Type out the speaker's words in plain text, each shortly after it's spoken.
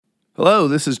Hello,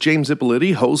 this is James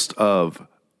Ippoliti, host of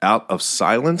Out of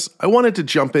Silence. I wanted to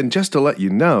jump in just to let you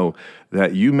know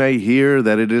that you may hear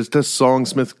that it is the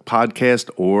Songsmith podcast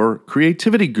or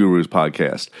Creativity Gurus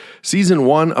podcast. Season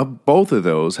 1 of both of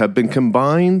those have been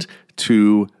combined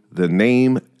to the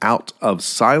name Out of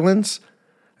Silence,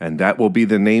 and that will be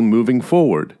the name moving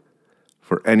forward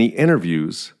for any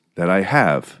interviews that I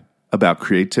have about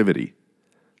creativity.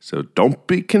 So don't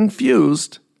be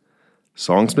confused.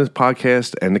 Songsmith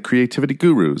Podcast and the Creativity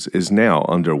Gurus is now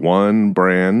under one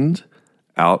brand,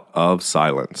 Out of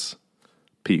Silence.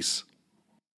 Peace.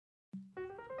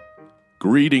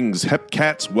 Greetings,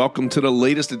 Hepcats. Welcome to the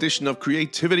latest edition of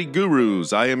Creativity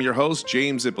Gurus. I am your host,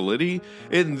 James Ippoliti.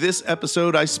 In this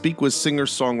episode, I speak with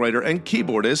singer-songwriter and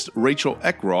keyboardist Rachel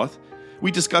Eckroth.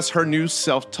 We discuss her new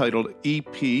self-titled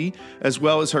EP, as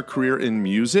well as her career in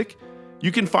music.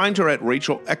 You can find her at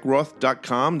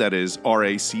racheleckroth.com. That is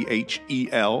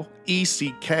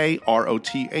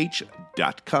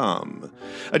RACHELECKROTH.com.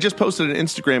 I just posted an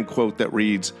Instagram quote that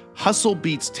reads, "Hustle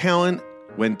beats talent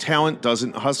when talent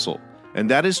doesn't hustle." And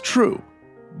that is true.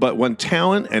 But when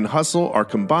talent and hustle are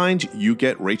combined, you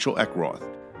get Rachel Eckroth.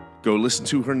 Go listen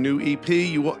to her new EP.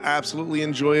 You will absolutely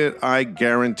enjoy it. I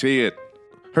guarantee it.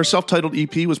 Her self-titled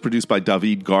EP was produced by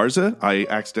David Garza. I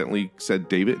accidentally said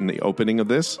David in the opening of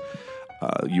this.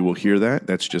 You will hear that.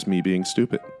 That's just me being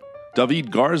stupid.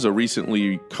 David Garza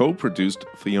recently co-produced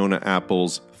Fiona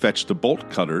Apple's Fetch the Bolt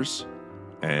Cutters,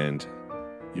 and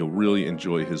you'll really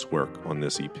enjoy his work on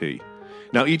this EP.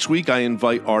 Now, each week I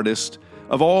invite artists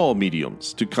of all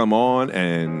mediums to come on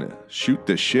and shoot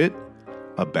the shit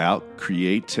about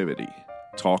creativity,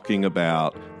 talking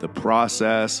about the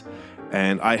process,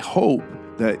 and I hope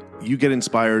that you get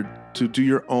inspired to do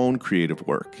your own creative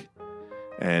work.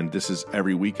 And this is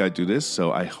every week I do this,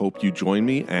 so I hope you join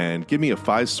me and give me a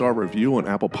 5-star review on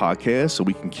Apple Podcasts so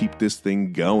we can keep this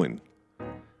thing going.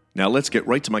 Now let's get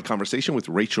right to my conversation with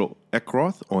Rachel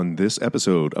Eckroth on this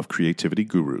episode of Creativity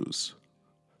Gurus.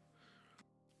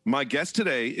 My guest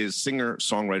today is singer,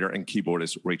 songwriter, and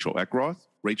keyboardist Rachel Eckroth.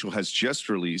 Rachel has just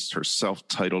released her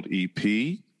self-titled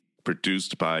EP,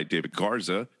 produced by David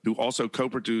Garza, who also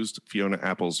co-produced Fiona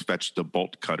Apple's Fetch the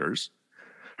Bolt Cutters.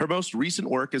 Her most recent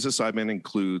work as a sideman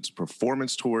includes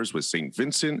performance tours with St.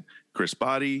 Vincent, Chris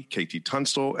Botti, KT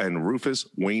Tunstall, and Rufus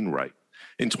Wainwright.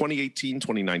 In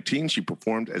 2018-2019, she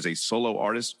performed as a solo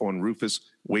artist on Rufus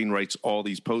Wainwright's All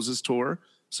These Poses tour,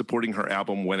 supporting her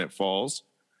album When It Falls.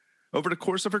 Over the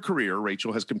course of her career,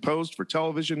 Rachel has composed for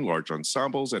television, large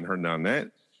ensembles, and her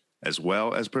nonet, as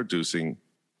well as producing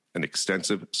an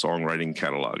extensive songwriting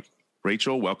catalog.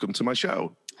 Rachel, welcome to my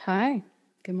show. Hi.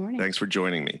 Good morning. Thanks for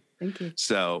joining me. Thank you.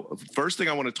 So first thing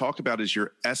I want to talk about is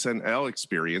your SNL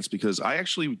experience, because I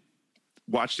actually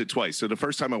watched it twice. So the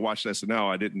first time I watched SNL,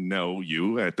 I didn't know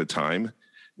you at the time,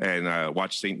 and I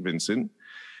watched St. Vincent.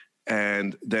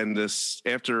 And then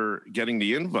after getting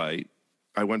the invite,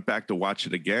 I went back to watch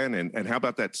it again. And how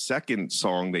about that second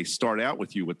song? They start out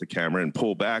with you with the camera and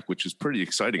pull back, which is pretty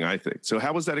exciting, I think. So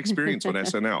how was that experience on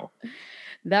SNL?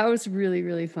 That was really,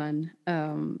 really fun.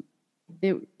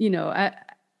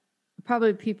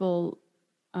 Probably people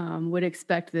would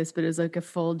expect this, but it was like a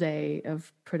full day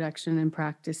of production and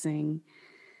practicing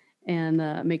and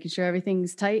making sure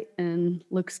everything's tight and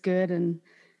looks good and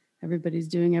everybody's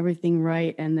doing everything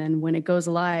right. And then when it goes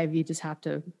live,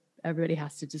 everybody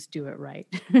has to just do it right.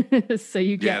 So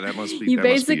you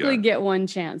basically get one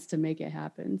chance to make it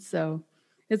happen. So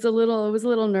it was a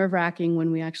little nerve-wracking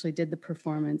when we actually did the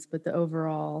performance, but the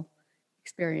overall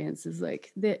experience is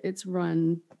like it's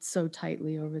run so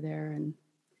tightly over there, and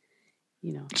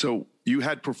So you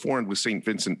had performed with St.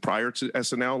 Vincent prior to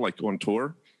SNL, like on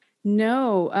tour?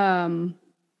 No,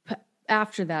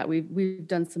 after that we've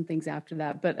done some things after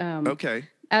that, but okay.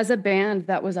 As a band,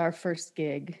 that was our first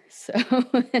gig. So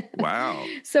wow.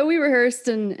 So we rehearsed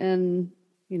and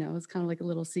it was kind of like a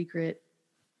little secret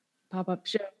pop-up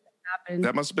show that happened.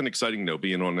 That must have been exciting though,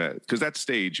 being on that, because that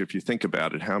stage, if you think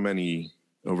about it, how many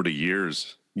over the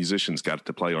years musicians got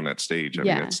to play on that stage? I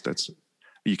mean, that's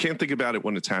you can't think about it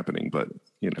when it's happening, but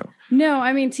No,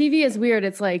 I mean, TV is weird.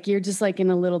 It's like you're just like in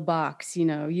a little box,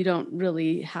 you don't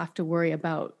really have to worry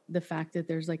about the fact that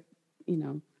there's like,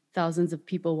 thousands of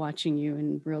people watching you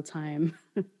in real time.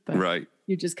 But right.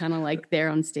 You're just kind of like there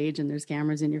on stage and there's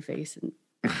cameras in your face. And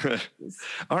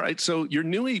all right. So your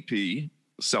new EP,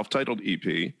 self-titled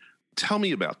EP, tell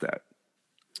me about that.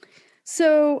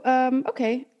 So,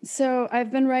 okay. So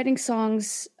I've been writing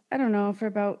songs, I don't know,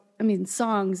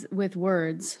 songs with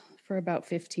words for about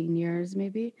 15 years,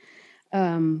 maybe.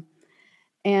 And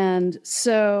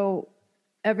so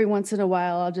every once in a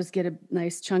while, I'll just get a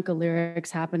nice chunk of lyrics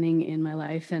happening in my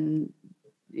life, and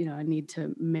I need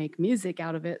to make music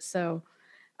out of it. So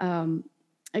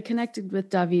I connected with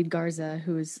David Garza,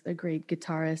 who is a great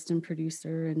guitarist and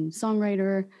producer and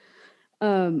songwriter.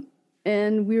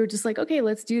 And we were just like, okay,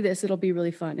 let's do this. It'll be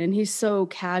really fun. And he's so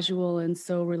casual and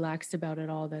so relaxed about it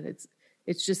all that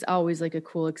it's just always like a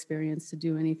cool experience to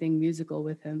do anything musical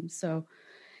with him. So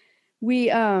we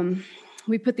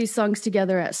put these songs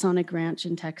together at Sonic Ranch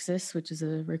in Texas, which is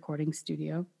a recording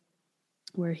studio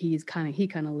where he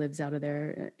kind of lives out of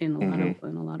there in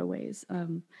a lot of ways.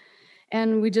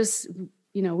 And we just,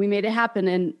 we made it happen.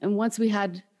 And once we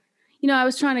had, I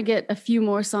was trying to get a few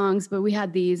more songs, but we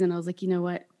had these, and I was like, you know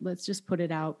what, let's just put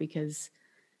it out, because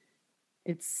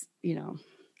it's,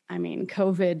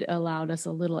 COVID allowed us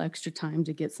a little extra time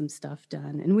to get some stuff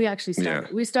done. And we actually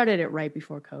started it right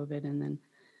before COVID, and then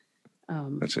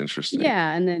that's interesting.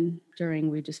 Yeah, and then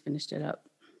we just finished it up.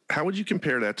 How would you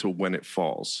compare that to When It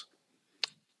Falls?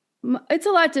 It's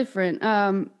a lot different.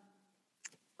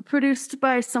 Produced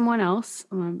by someone else,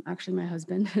 actually my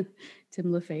husband,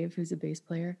 Tim Lefebvre, who's a bass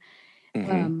player.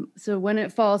 So When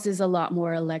It Falls is a lot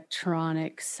more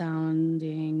electronic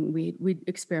sounding. We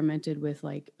experimented with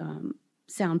like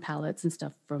sound palettes and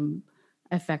stuff from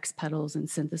FX pedals and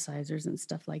synthesizers and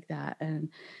stuff like that. And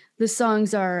the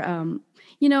songs are,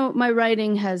 my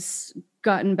writing has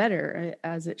gotten better,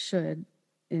 as it should,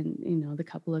 in the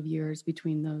couple of years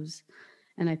between those.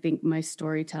 And I think my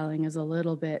storytelling is a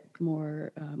little bit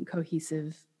more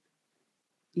cohesive,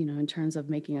 in terms of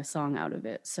making a song out of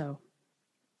it. So.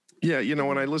 Yeah,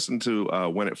 when I listen to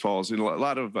When It Falls, a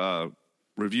lot of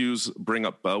reviews bring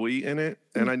up Bowie in it.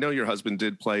 And I know your husband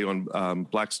did play on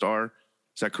Black Star.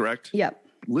 Is that correct? Yep.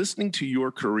 Listening to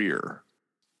your career,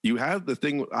 you have the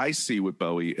thing I see with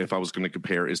Bowie, if I was going to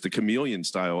compare, is the chameleon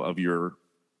style of your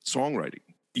songwriting.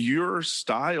 Your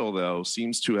style, though,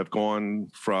 seems to have gone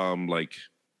from like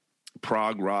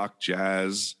prog rock,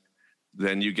 jazz,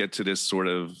 then you get to this sort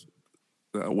of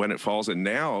When It Falls, and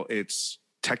now it's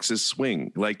Texas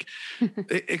swing. Like,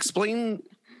 explain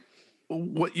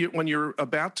when you're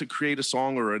about to create a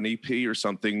song or an EP or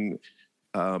something,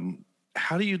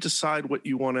 how do you decide what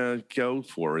you want to go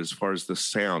for as far as the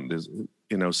sound is,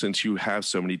 since you have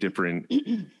so many different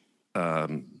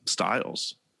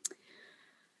styles?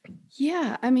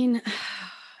 Yeah, I mean,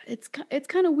 it's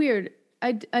kind of weird.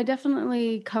 I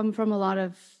definitely come from a lot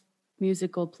of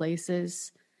musical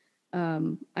places.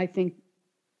 I think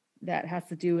that has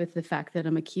to do with the fact that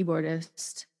I'm a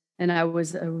keyboardist, and I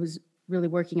was really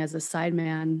working as a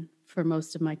sideman for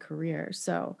most of my career.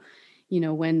 So,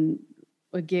 when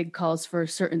a gig calls for a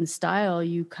certain style,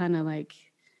 you kind of like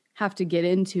have to get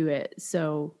into it.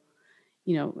 So,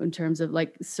 in terms of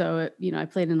like, I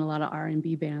played in a lot of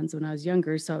R&B bands when I was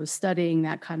younger. So I was studying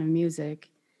that kind of music,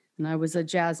 and I was a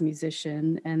jazz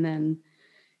musician. And then,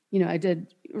 I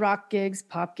did rock gigs,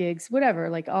 pop gigs, whatever,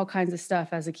 like all kinds of stuff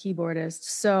as a keyboardist.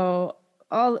 So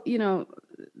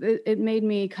it made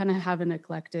me kind of have an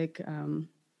eclectic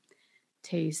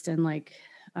taste and like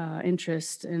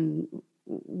interest in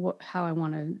how I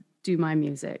want to do my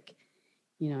music,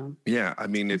 Yeah, I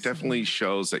mean, it definitely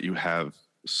shows that you have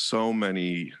so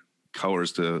many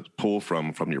colors to pull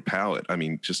from your palette. I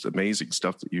mean, just amazing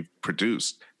stuff that you've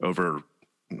produced over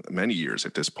many years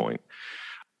at this point.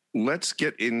 Let's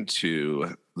get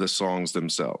into the songs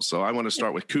themselves. So I want to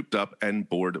start with Cooped Up and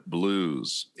Bored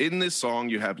Blues. In this song,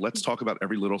 you have Let's Talk About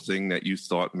Every Little Thing That You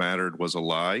Thought Mattered Was a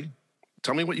Lie.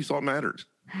 Tell me what you thought mattered.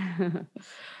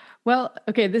 Well,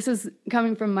 okay, this is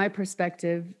coming from my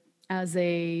perspective as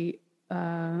a,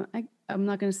 I'm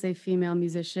not going to say female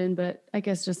musician, but I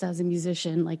guess just as a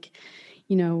musician, like,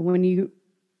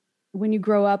 when you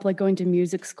grow up, like going to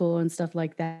music school and stuff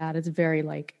like that, it's very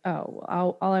like,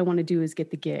 oh, all I want to do is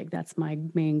get the gig. That's my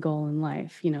main goal in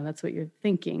life. That's what you're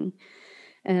thinking.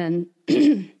 And,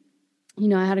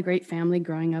 I had a great family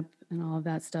growing up and all of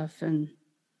that stuff. And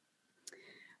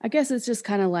I guess it's just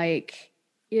kind of like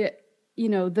it,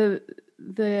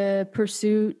 the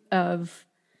pursuit of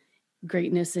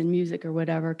greatness in music or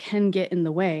whatever can get in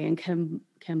the way and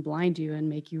can blind you and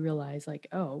make you realize like,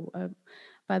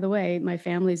 by the way, my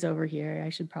family's over here. I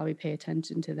should probably pay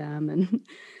attention to them and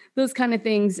those kind of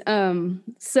things.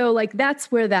 So like,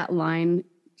 that's where that line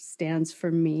stands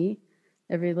for me.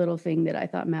 Every little thing that I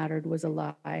thought mattered was a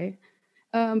lie.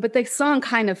 But the song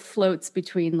kind of floats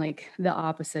between like the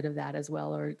opposite of that as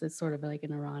well, or it's sort of like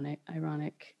an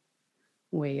ironic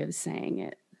way of saying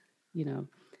it,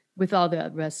 with all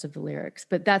the rest of the lyrics.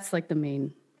 But that's like the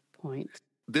main point.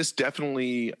 This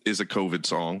definitely is a COVID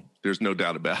song. There's no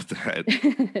doubt about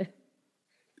that.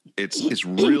 It's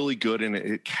really good, and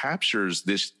it captures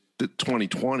the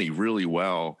 2020 really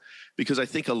well, because I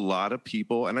think a lot of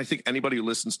people, and I think anybody who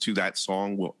listens to that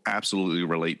song will absolutely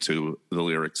relate to the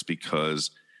lyrics,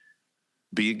 because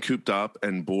being cooped up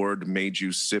and bored made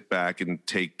you sit back and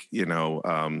take,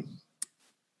 a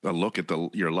look at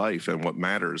your life and what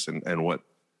matters and what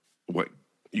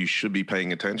you should be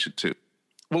paying attention to.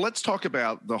 Well, let's talk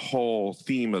about the whole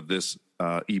theme of this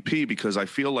EP, because I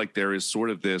feel like there is sort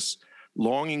of this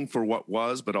longing for what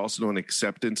was, but also an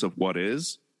acceptance of what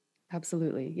is.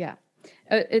 Absolutely. Yeah.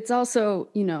 It's also,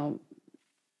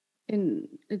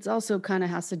 it's also kind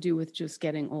of has to do with just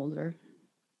getting older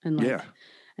and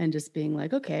and just being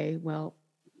like, okay, well,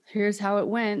 here's how it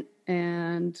went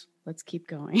and let's keep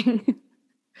going.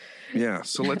 Yeah.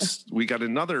 So we got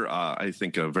another, I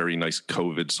think a very nice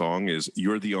COVID song is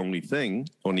You're the Only Thing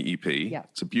on the EP. Yeah.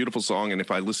 It's a beautiful song. And if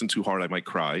I listen too hard, I might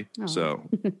cry. Oh.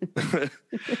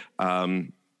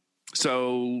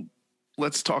 So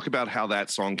let's talk about how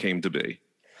that song came to be.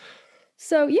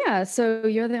 So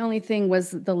You're the Only Thing was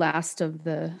the last of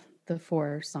the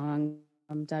 4 songs.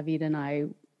 David and I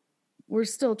were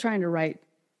still trying to write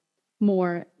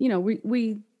more.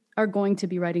 We are going to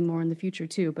be writing more in the future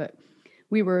too, but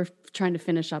we were trying to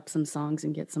finish up some songs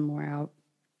and get some more out.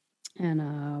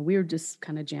 And we were just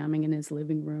kind of jamming in his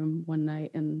living room one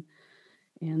night, and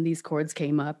these chords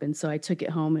came up, and so I took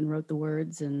it home and wrote the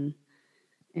words, and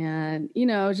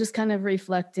just kind of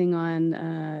reflecting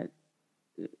on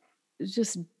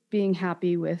just being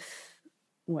happy with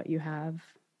what you have,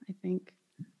 I think.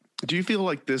 Do you feel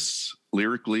like this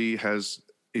lyrically has,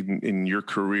 in your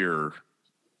career,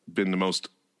 been the most,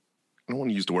 I don't want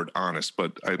to use the word honest,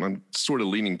 but I'm sort of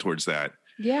leaning towards that.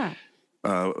 Yeah.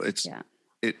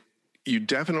 You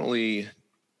definitely,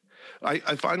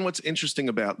 I find what's interesting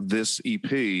about this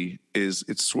EP is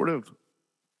it sort of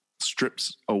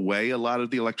strips away a lot of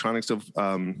the electronics of,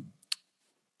 When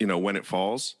It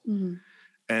Falls. Mm-hmm.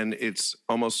 And it's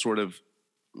almost sort of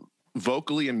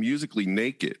vocally and musically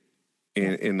naked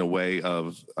in the way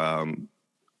of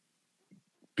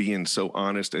being so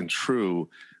honest and true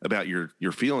about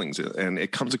your feelings. And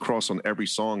it comes across on every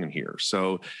song in here.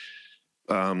 So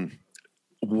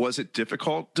was it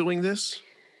difficult doing this?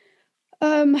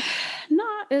 No,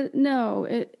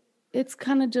 it's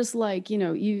kind of just like,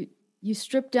 you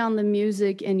strip down the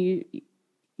music and you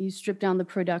strip down the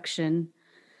production,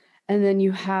 and then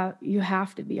you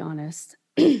have to be honest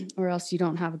or else you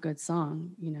don't have a good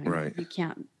song. Right. You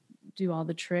can't do all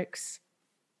the tricks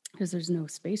because there's no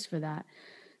space for that.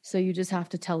 So you just have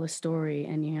to tell a story,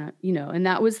 and and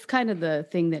that was kind of the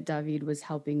thing that David was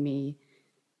helping me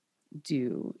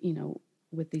do,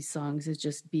 with these songs, is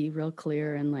just be real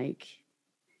clear and like,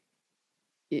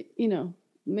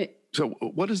 So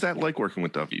what is that like working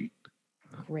with David?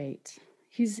 Great.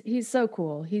 He's so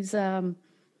cool. He's the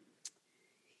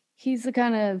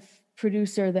kind of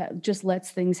producer that just lets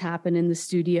things happen in the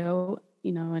studio,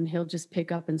 and he'll just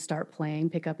pick up an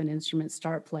instrument,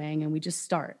 start playing, and we just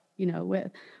start,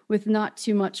 with not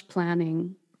too much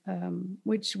planning,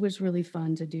 which was really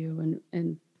fun to do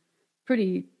and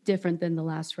pretty different than the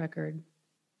last record.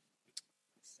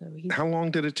 So how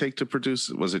long did it take to produce?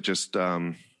 Was it just,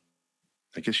 I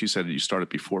guess you said you started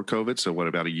before COVID. So what,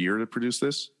 about a year to produce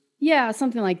this? Yeah,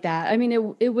 something like that. I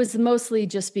mean, it was mostly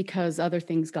just because other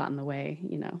things got in the way,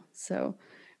 So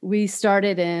we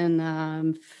started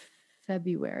in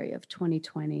February of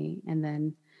 2020, and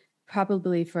then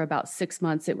probably for about 6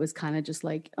 months, it was kind of just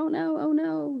like, oh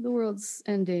no, the world's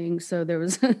ending. So there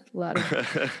was a lot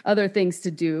of other things to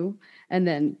do. And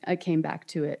then I came back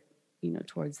to it,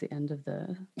 towards the end of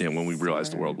the when we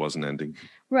realized the world wasn't ending.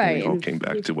 Right. We all came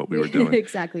back to what we were doing.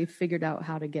 Exactly. Figured out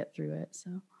how to get through it.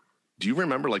 So do you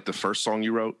remember like the first song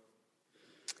you wrote,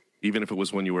 even if it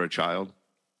was when you were a child?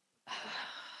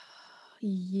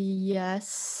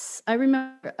 Yes. I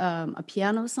remember a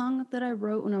piano song that I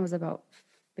wrote when I was about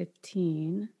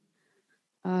 15.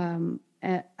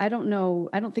 I don't know.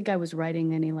 I don't think I was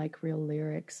writing any like real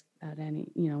lyrics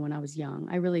when I was young.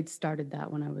 I really started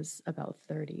that when I was about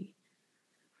 30.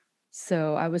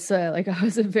 So I was I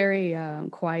was a very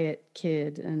quiet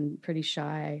kid and pretty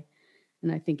shy.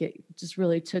 And I think it just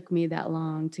really took me that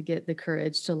long to get the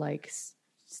courage to like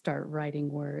start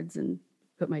writing words and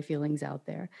put my feelings out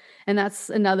there. And that's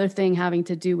another thing having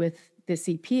to do with this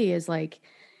EP is like,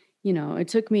 it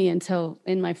took me until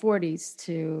in my 40s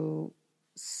to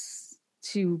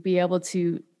be able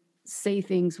to say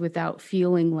things without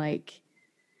feeling like,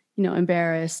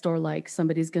 embarrassed or like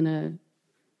somebody's gonna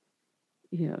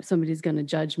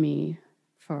judge me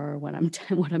for what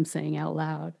I'm saying out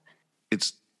loud.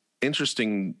 It's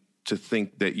interesting to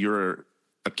think that you're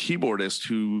a keyboardist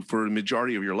who, for a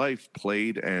majority of your life,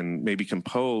 played and maybe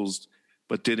composed,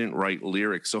 but didn't write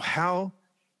lyrics. So how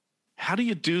how do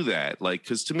you do that? Like,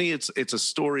 because to me, it's a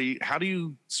story. How do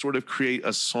you sort of create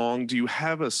a song? Do you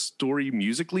have a story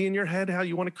musically in your head? How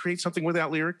you want to create something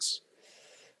without lyrics?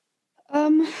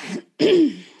 Um,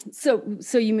 so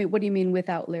you mean, what do you mean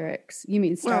without lyrics? You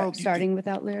mean starting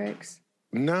without lyrics?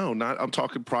 No, not. I'm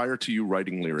talking prior to you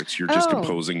writing lyrics. You're just Oh.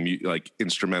 composing like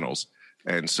instrumentals,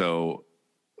 and so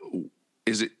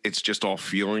it's just all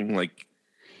feeling like.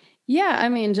 Yeah, I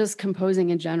mean, just composing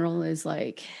in general is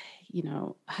like,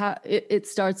 how it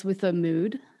starts with a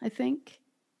mood, I think.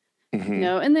 Mm-hmm.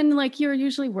 And then like you're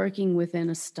usually working within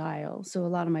a style. So a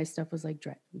lot of my stuff was like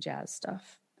jazz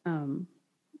stuff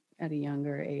at a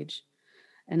younger age.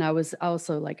 And I was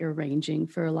also like arranging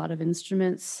for a lot of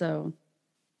instruments. So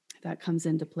that comes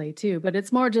into play too. But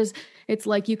it's more just, it's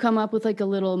like you come up with like a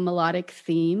little melodic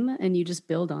theme and you just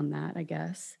build on that, I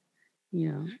guess.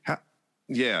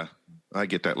 Yeah, I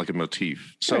get that, like a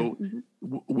motif. Sure. So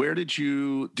where did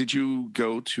you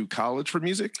go to college for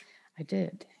music? I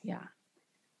did, yeah.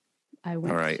 I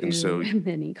went to and so,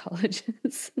 many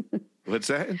colleges. What's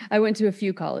that? I went to a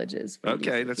few colleges.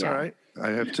 Okay, that's all right.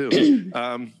 I have too.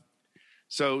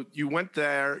 So you went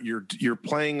there, you're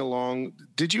playing along.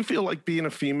 Did you feel like being a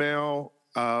female,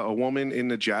 a woman in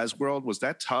the jazz world, was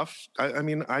that tough? I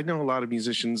mean, I know a lot of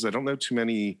musicians. I don't know too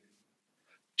many.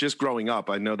 Just growing up,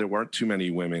 I know there weren't too many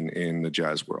women in the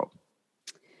jazz world.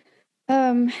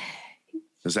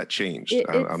 Has that changed?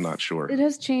 I'm not sure. It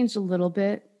has changed a little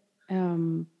bit.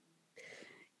 I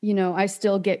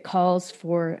still get calls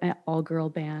for all-girl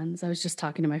bands. I was just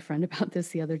talking to my friend about this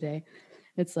the other day.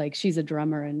 It's like she's a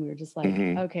drummer, and we were just like,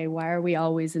 okay, why are we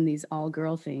always in these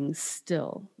all-girl things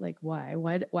still? Like, why?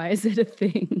 Why is it a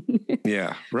thing?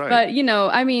 Yeah, right. But,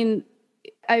 I mean,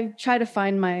 I try to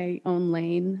find my own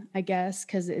lane, I guess,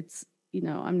 because it's,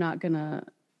 I'm not going to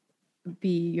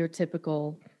be your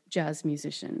typical jazz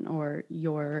musician or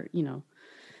your,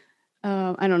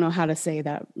 I don't know how to say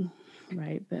that,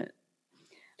 right? But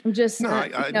I'm just,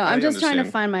 I'm just trying to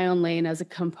find my own lane as a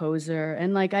composer.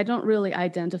 And like, I don't really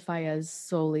identify as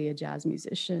solely a jazz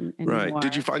musician anymore. Right.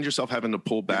 Did you find yourself having to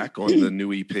pull back on the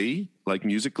new EP, like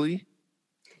musically?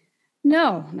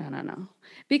 No.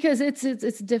 Because it's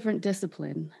a different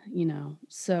discipline,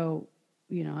 So,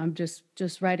 I'm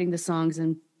just writing the songs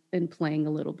and playing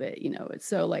a little bit, It's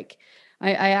so like,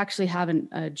 I actually have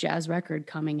a jazz record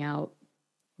coming out,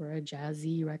 or a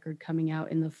jazzy record coming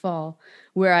out in the fall,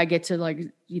 where I get to like,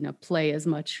 play as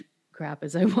much crap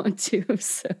as I want to.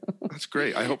 So that's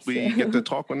great. I hope we get to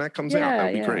talk when that comes out.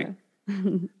 That'd be great.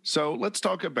 So let's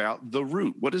talk about The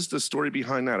Root. What is the story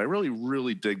behind that? I really,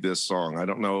 really dig this song. I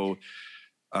don't know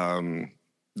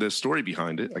the story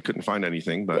behind it. I couldn't find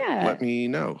anything, but let me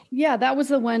know. Yeah, that was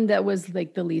the one that was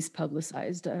like the least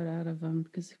publicized out of them,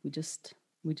 because we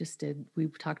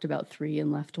talked about 3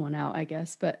 and left one out, I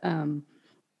guess. But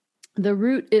The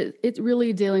Root, it's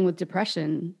really dealing with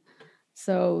depression.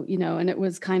 So, and it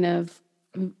was kind of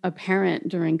apparent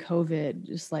during COVID,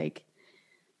 just like,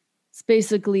 it's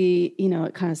basically,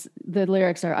 it kind of, the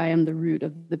lyrics are, I am the root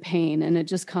of the pain. And it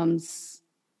just comes,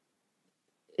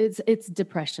 it's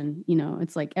depression,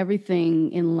 it's like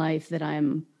everything in life that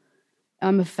I'm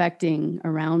affecting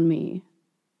around me.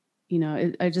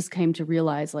 I just came to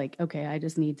realize like, okay, I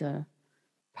just need to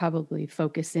probably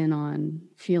focus in on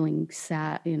feeling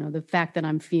sad, the fact that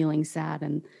I'm feeling sad.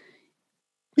 And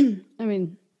I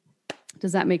mean,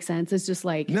 does that make sense? It's just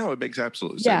like... No, it makes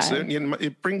absolute sense.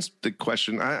 It brings the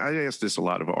question, I ask this a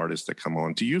lot of artists that come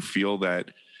on. Do you feel that,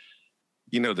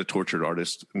 the tortured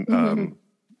artist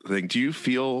thing, do you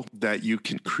feel that you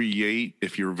can create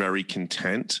if you're very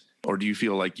content? Or do you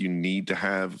feel like you need to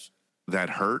have that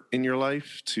hurt in your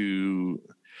life to...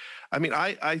 I mean,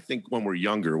 I think when we're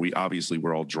younger, we're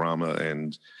all drama,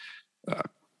 and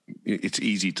it's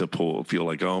easy to feel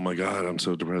like, oh my God, I'm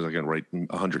so depressed, I can write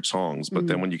 100 songs. But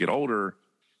then when you get older,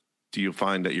 do you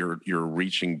find that you're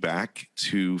reaching back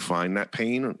to find that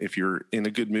pain? If you're in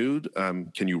a good mood,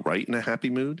 can you write in a happy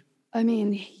mood? I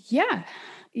mean, yeah.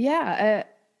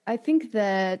 I think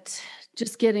that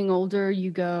just getting older,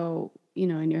 you go,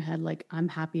 in your head, like, I'm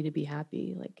happy to be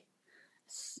happy. Like,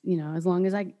 as long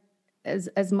as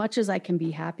as much as I can be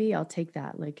happy, I'll take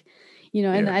that. Like,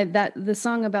 and the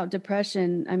song about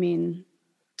depression, I mean,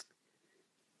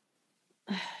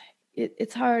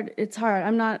 it's hard. It's hard.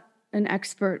 I'm not an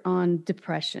expert on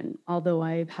depression, although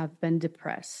I have been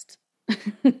depressed.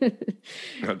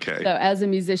 Okay. So as a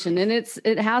musician, and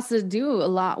it has to do a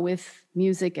lot with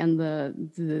music and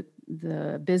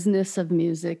the business of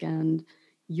music and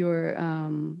your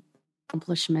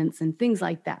accomplishments and things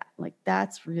like that. Like,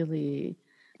 that's really,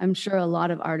 I'm sure a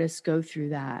lot of artists go through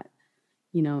that,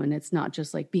 and it's not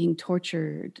just like being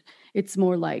tortured. It's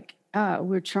more like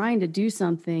we're trying to do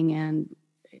something and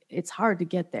it's hard to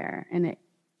get there, and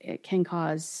it can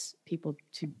cause people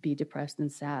to be depressed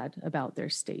and sad about their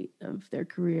state of their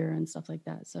career and stuff like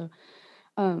that. So,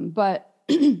 but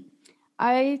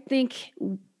I think,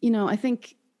 I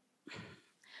think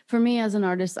for me as an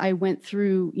artist, I went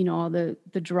through, all the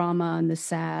drama and the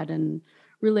sad and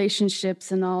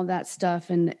relationships and all that stuff.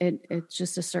 And it's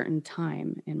just a certain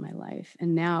time in my life.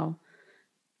 And now,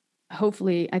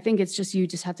 hopefully, I think it's just, you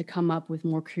just have to come up with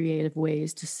more creative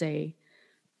ways to say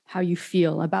how you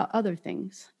feel about other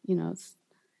things.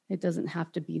 It doesn't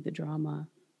have to be the drama.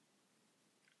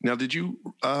 Now, did you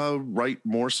write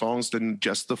more songs than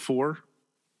just the 4?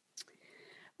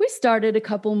 We started a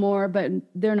couple more, but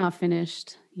they're not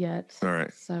finished yet. All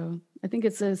right. So I think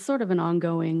it's a sort of an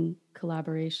ongoing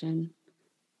collaboration.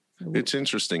 So it's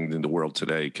interesting in the world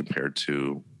today compared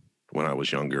to when I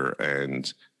was younger,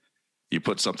 and you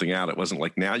put something out. It wasn't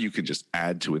like now you could just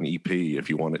add to an EP if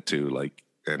you wanted to,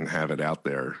 and have it out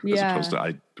there, as opposed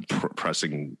to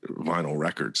pressing vinyl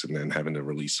records and then having to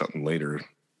release something later.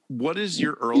 What is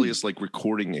your earliest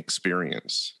recording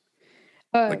experience?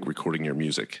 Recording your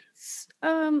music?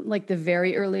 Like the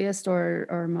very earliest,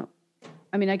 or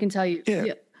I mean, I can tell you.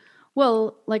 Yeah.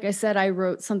 Well, like I said, I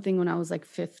wrote something when I was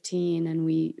 15, and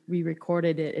we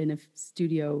recorded it in a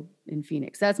studio in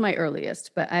Phoenix. That's my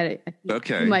earliest, but I think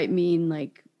you might mean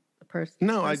a person.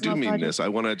 No, I do mean project. this. I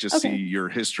want to just see your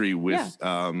history with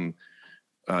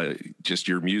just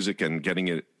your music and getting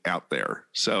it out there.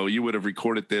 So you would have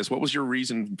recorded this. What was your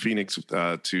reason, Phoenix,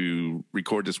 to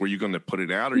record this? Were you going to put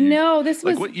it out? Or no, this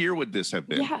was... What year would this have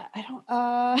been? Yeah, I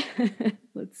don't...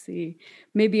 let's see.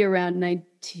 Maybe around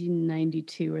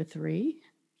 1992 or 3.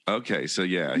 Okay, so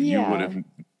you would have...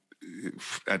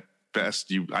 At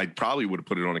best, I probably would have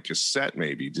put it on a cassette,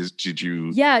 maybe. Did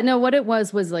you... Yeah, no, what it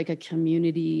was a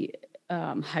community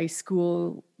high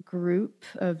school group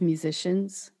of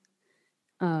musicians.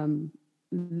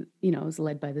 It was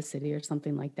led by the city or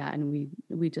something like that. And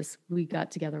we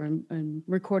got together and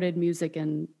recorded music.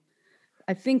 And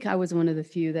I think I was one of the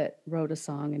few that wrote a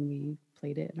song and we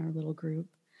played it in our little group.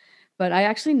 But I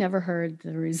actually never heard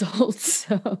the results.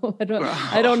 So I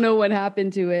don't know what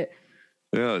happened to it.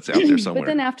 Yeah, it's out there somewhere. But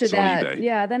then after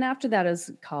that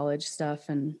is college stuff.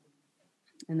 And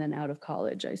then out of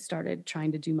college, I started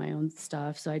trying to do my own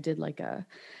stuff. So I did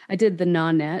I did the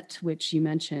Nanette, which you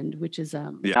mentioned, which is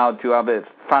now to have it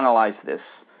finalize this.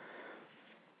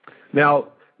 Now,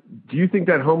 do you think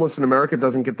that homeless in America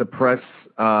doesn't get the press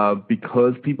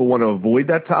because people want to avoid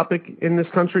that topic in this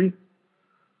country?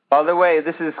 By the way,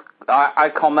 I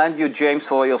commend you, James,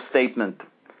 for your statement,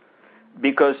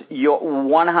 because you're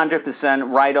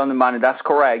 100% right on the money. That's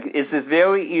correct. It's a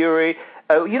very eerie.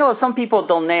 Some people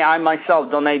donate. I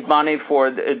myself donate money for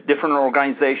a different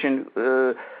organization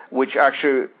which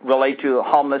actually relate to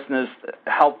homelessness,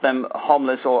 help them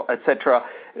homeless or etc.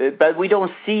 But we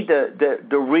don't see the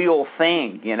real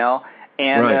thing,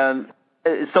 And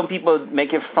right. Some people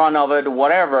make fun of it or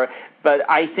whatever. But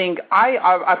I think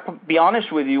I'll be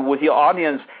honest with you, with your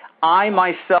audience. I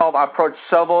myself approached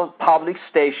several public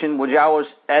stations, which I was,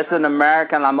 as an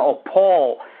American, I'm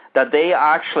appalled that they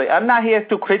actually, I'm not here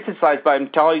to criticize, but I'm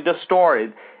telling you the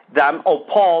story, that I'm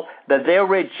appalled that they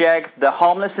reject the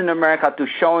homeless in America to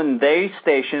show in their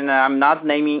station, and I'm not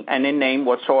naming any name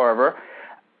whatsoever.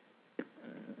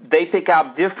 They pick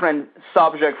up different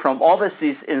subjects from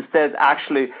overseas instead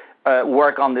actually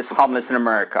work on this homeless in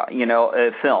America,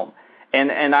 film.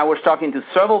 And I was talking to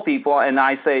several people, and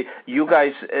I say, you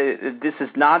guys, this is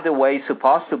not the way it's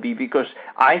supposed to be, because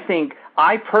I think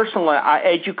I personally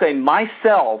educate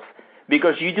myself,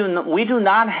 because we do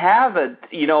not have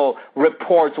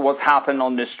reports what's happened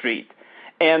on the street.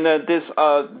 And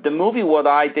the movie what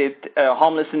I did,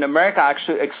 Homeless in America,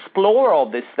 actually explore all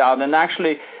this stuff and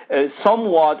actually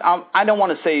somewhat, I don't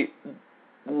want to say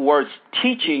words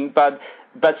teaching, but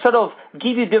sort of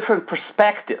give you different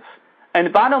perspective. And the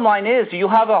bottom line is you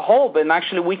have a hope, and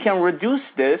actually we can reduce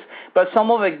this, but some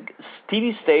of a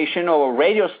TV station or a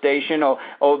radio station or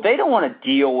they don't want to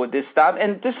deal with this stuff.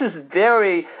 And this is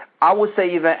very, I would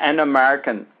say, even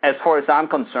un-American as far as I'm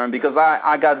concerned, because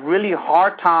I got really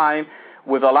hard time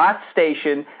with a lot of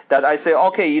station that I say,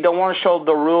 okay, you don't want to show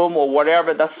the room or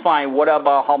whatever, that's fine. What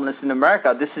about homeless in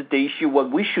America? This is the issue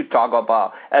what we should talk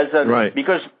about. Right.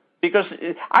 Because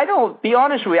I don't, be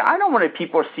honest with you, I don't want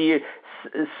people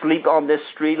sleep on this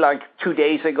street like 2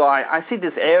 days ago. I see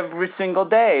this every single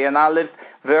day, and I live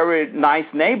very nice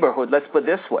neighborhood. Let's put it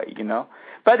this way,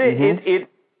 But it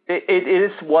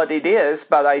is what it is.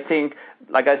 But I think,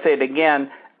 like I said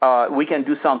again, we can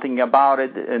do something about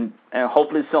it, and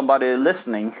hopefully somebody is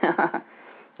listening.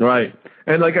 Right.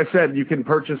 And like I said, you can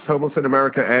purchase Homeless in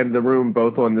America and The Room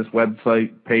both on this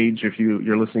website page if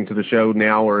you're listening to the show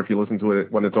now or if you listen to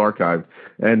it when it's archived.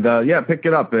 And, pick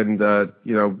it up. And,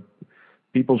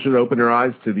 people should open their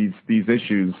eyes to these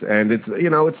issues. And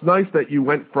it's nice that you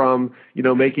went from,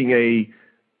 making a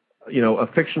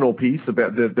fictional piece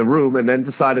about the Room and then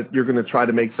decided you're going to try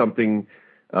to make something,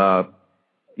 to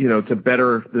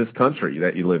better this country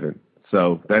that you live in.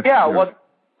 So that's... Yeah,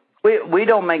 we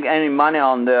don't make any money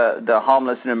on the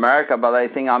Homeless in America, but I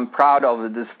think I'm proud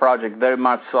of this project very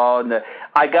much so. And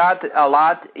I got a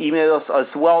lot of emails as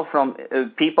well from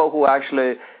people who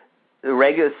actually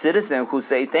regular citizens who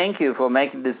say thank you for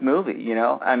making this movie.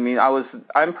 I mean,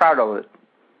 I'm proud of it.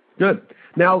 Good.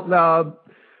 Now,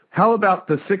 how about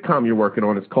the sitcom you're working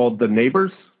on? It's called The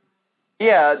Neighbors.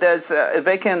 Yeah, there's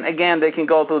they can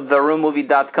go to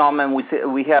theroommovie.com and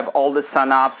we have all the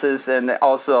synopsis and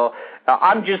also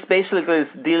I'm just basically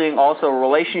dealing also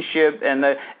relationship and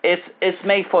it's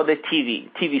made for the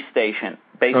TV station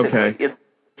basically. Okay. It's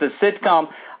a sitcom.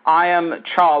 I am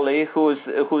Charlie, who's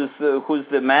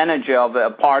the manager of the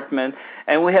apartment,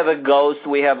 and we have a ghost.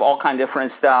 We have all kind of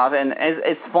different stuff, and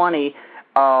it's funny.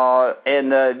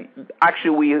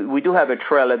 Actually, we do have a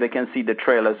trailer. They can see the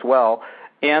trailer as well.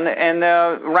 And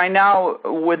right now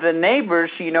with the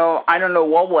neighbors, I don't know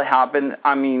what will happen.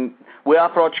 I mean, we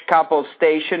approach a couple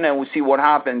station and we see what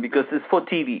happens because it's for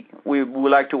TV. We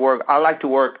like to work. I like to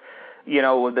work,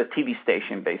 with the TV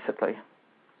station basically.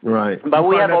 Right. But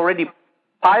we have already.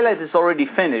 Pilot is already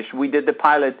finished. We did the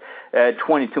pilot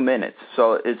 22 minutes,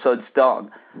 so it's done.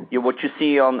 What you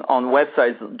see on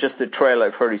websites, just the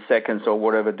trailer, 30 seconds or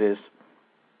whatever it is.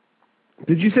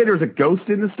 Did you say there's a ghost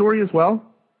in the story as well?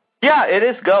 Yeah, it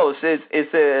is ghost.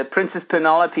 It's Princess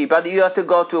Penelope, but you have to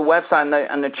go to a website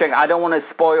and check. I don't want to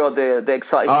spoil the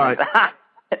excitement. All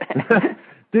right.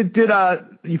 Did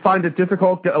you find it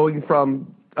difficult going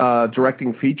from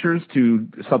directing features to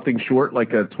something short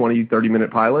like a 20, 30-minute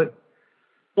pilot?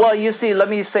 Well, you see, let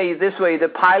me say it this way: the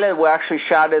pilot we actually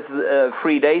shot it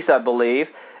 3 days, I believe.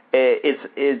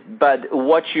 But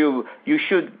what you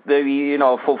should,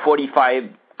 for 45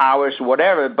 hours,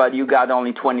 whatever. But you got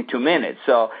only 22 minutes,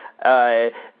 so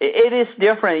it is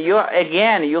different. You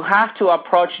have to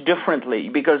approach differently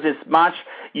because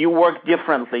you work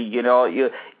differently.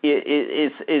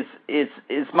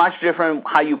 It's much different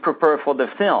how you prepare for the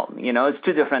film. It's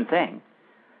two different things.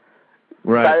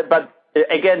 Right. But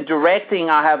again, directing,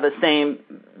 I have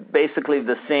basically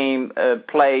the same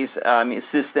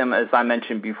system as I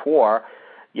mentioned before.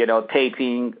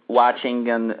 Taping, watching,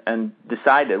 and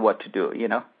decided what to do.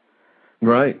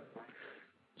 Right.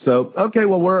 So, okay,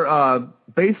 well, we're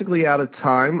basically out of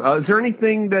time. Is there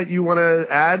anything that you want to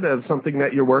add of something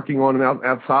that you're working on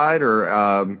outside, or?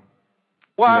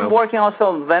 I'm working also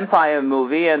on a vampire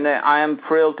movie, and I am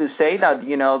thrilled to say that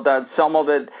that some of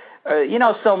it.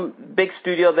 Some big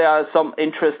studio, there are some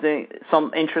interest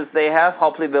they have.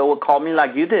 Hopefully they will call me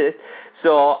like you did.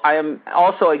 So I am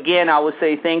also, again, I would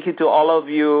say thank you to all of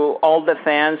you, all the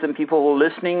fans and people who are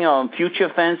listening, future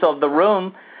fans of The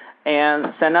Room,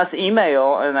 and send us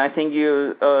email. And I thank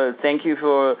you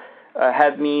for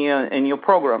having me in your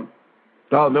program.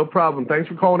 Oh, no problem. Thanks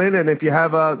for calling in. And if you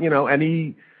have,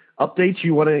 any updates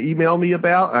you want to email me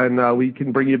about, and we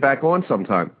can bring you back on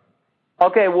sometime.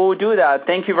 Okay, we'll do that.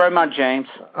 Thank you very much, James.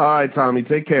 All right, Tommy.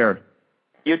 Take care.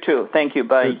 You too. Thank you.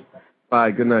 Bye. Bye.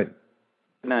 Good night.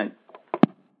 Good night.